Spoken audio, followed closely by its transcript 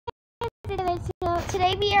video. So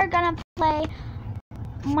today we are gonna play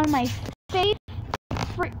one of my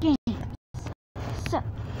favorite games. So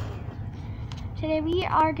today we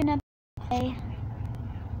are gonna play.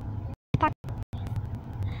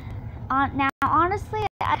 Now, honestly,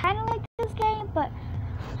 I kind of like this game, but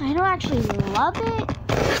I don't actually love it.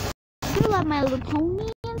 I do love My Little Pony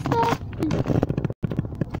and stuff.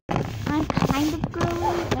 I'm kind of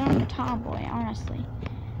girly, but I'm a tomboy, honestly.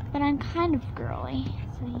 But I'm kind of girly,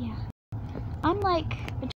 so yeah. I'm like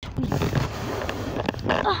between.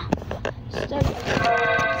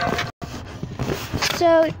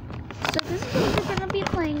 So this is what we're gonna be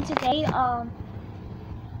playing today.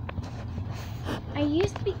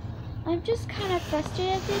 I'm just kind of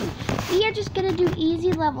frustrated at this. We are just gonna do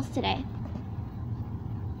easy levels today.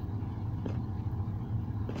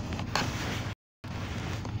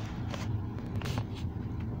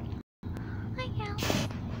 I know.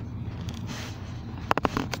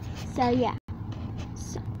 So yeah.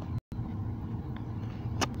 So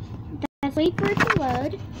let's wait for it to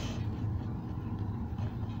load.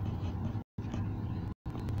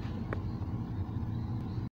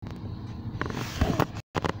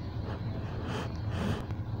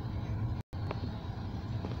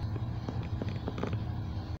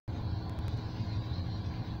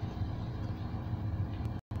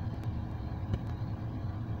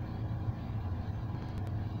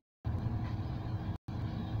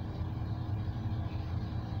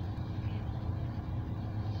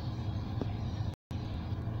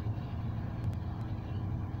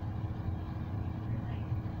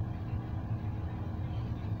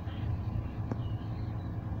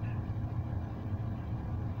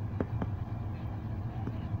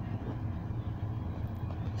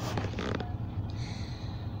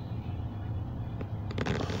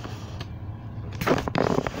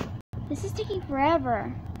 This is taking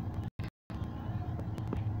forever.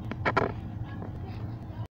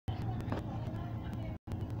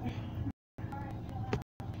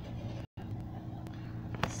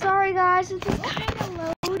 Sorry guys, it's just kind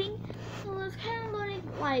of loading. So it's kind of loading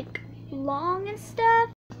like long and stuff.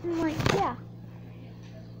 And like, yeah.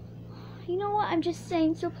 You know what? I'm just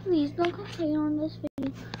saying, so please don't complain on this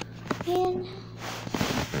video. And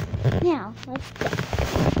now, let's go.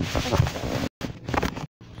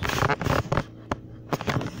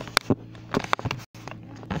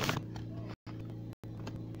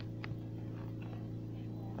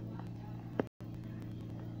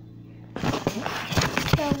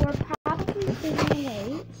 So we're probably being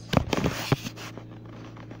late.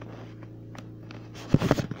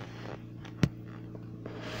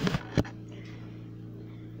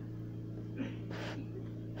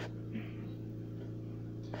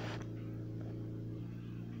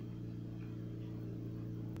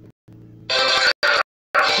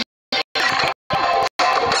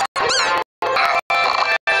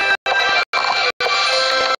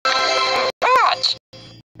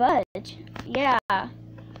 Budge? Yeah.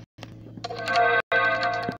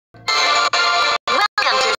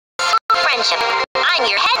 Welcome to School Friendship. I'm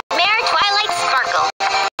your head mare, Twilight Sparkle.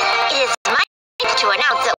 It is my pleasure to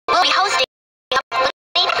announce that we'll be hosting a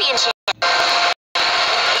championship.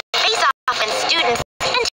 Face off, and students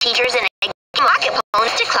and teachers in a game rocket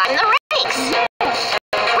opponents to climb the ranks.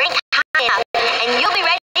 Rank high up, and you'll be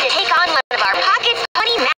ready to take on one of our Pocket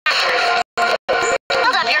Pony Masters.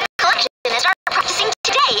 Build up your collection and start practicing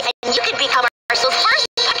today, and you could become our first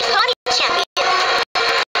Pocket Pony champion.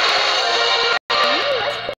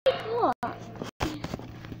 That's pretty cool.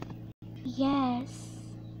 Yes.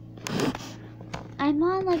 I'm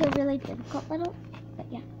on like a really difficult level, but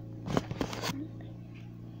yeah.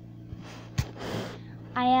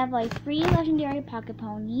 I have like 3 legendary Pocket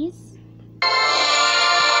Ponies.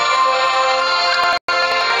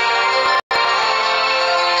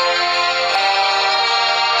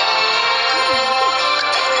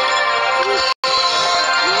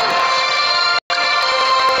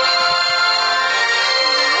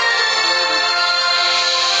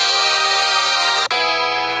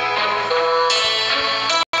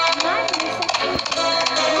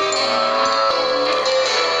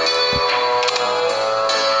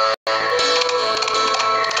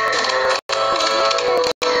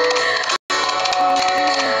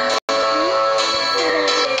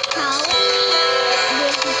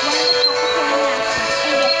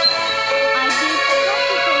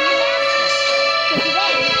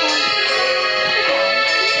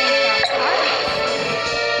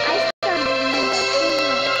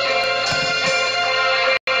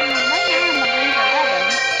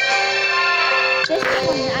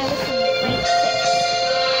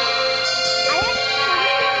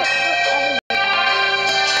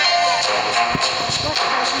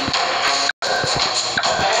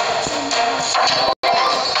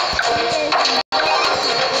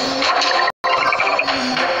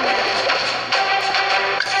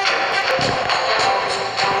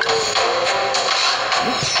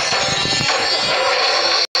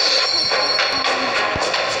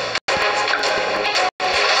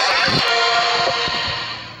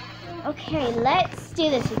 do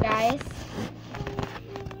this, you guys.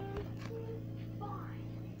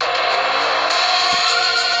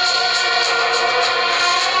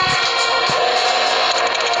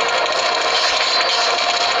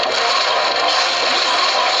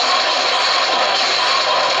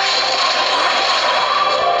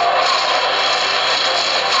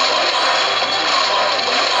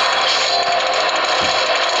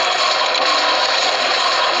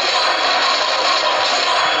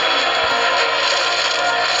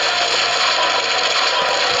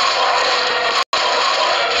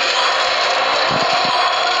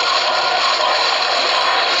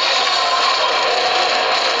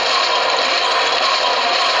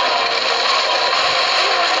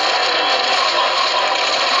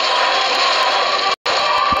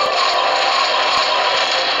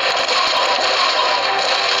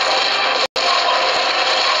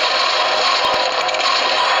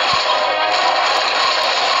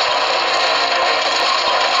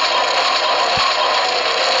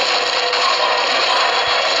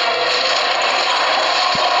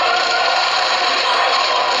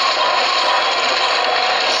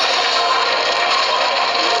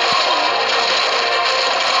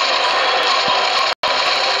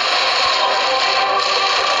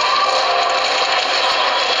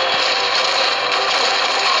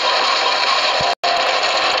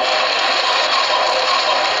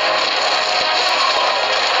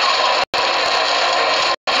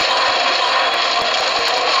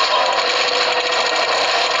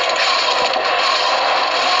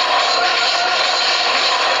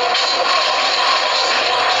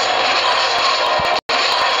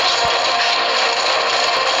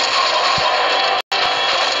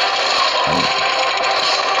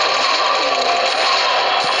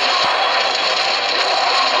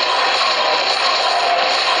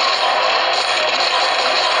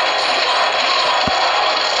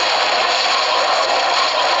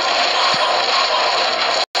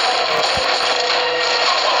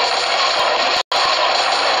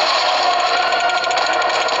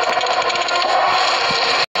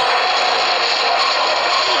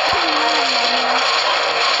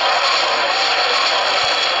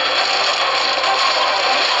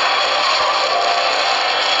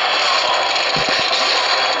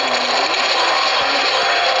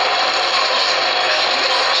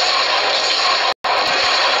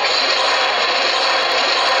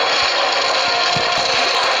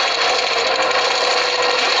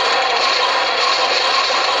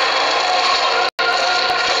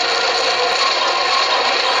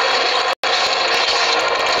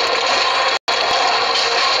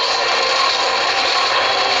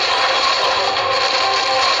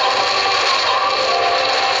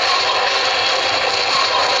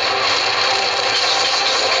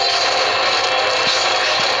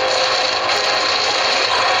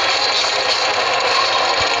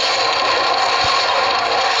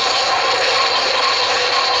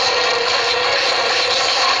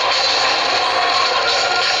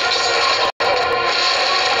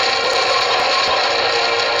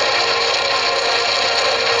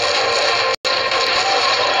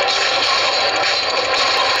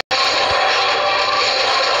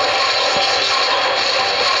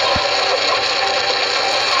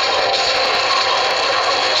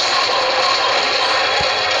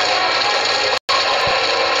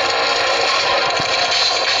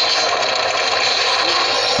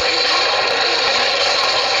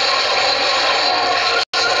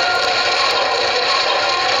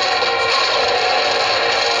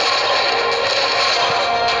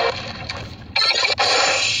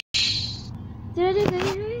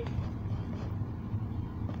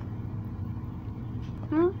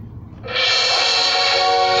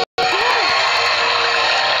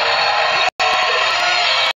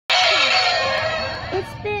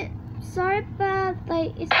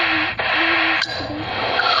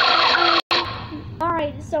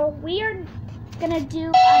 So we are gonna do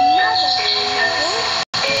another level.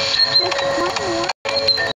 Just one more,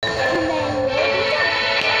 and then we'll be done.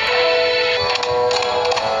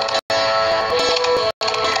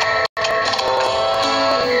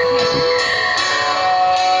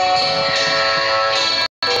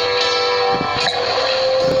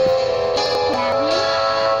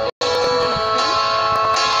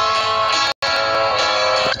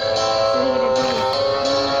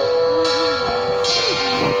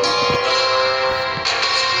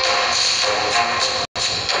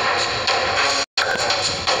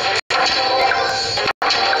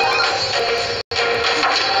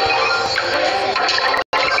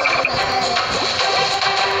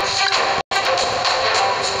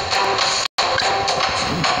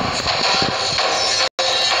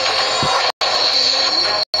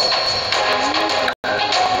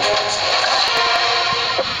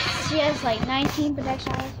 team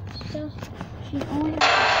projectiles. She only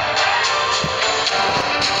has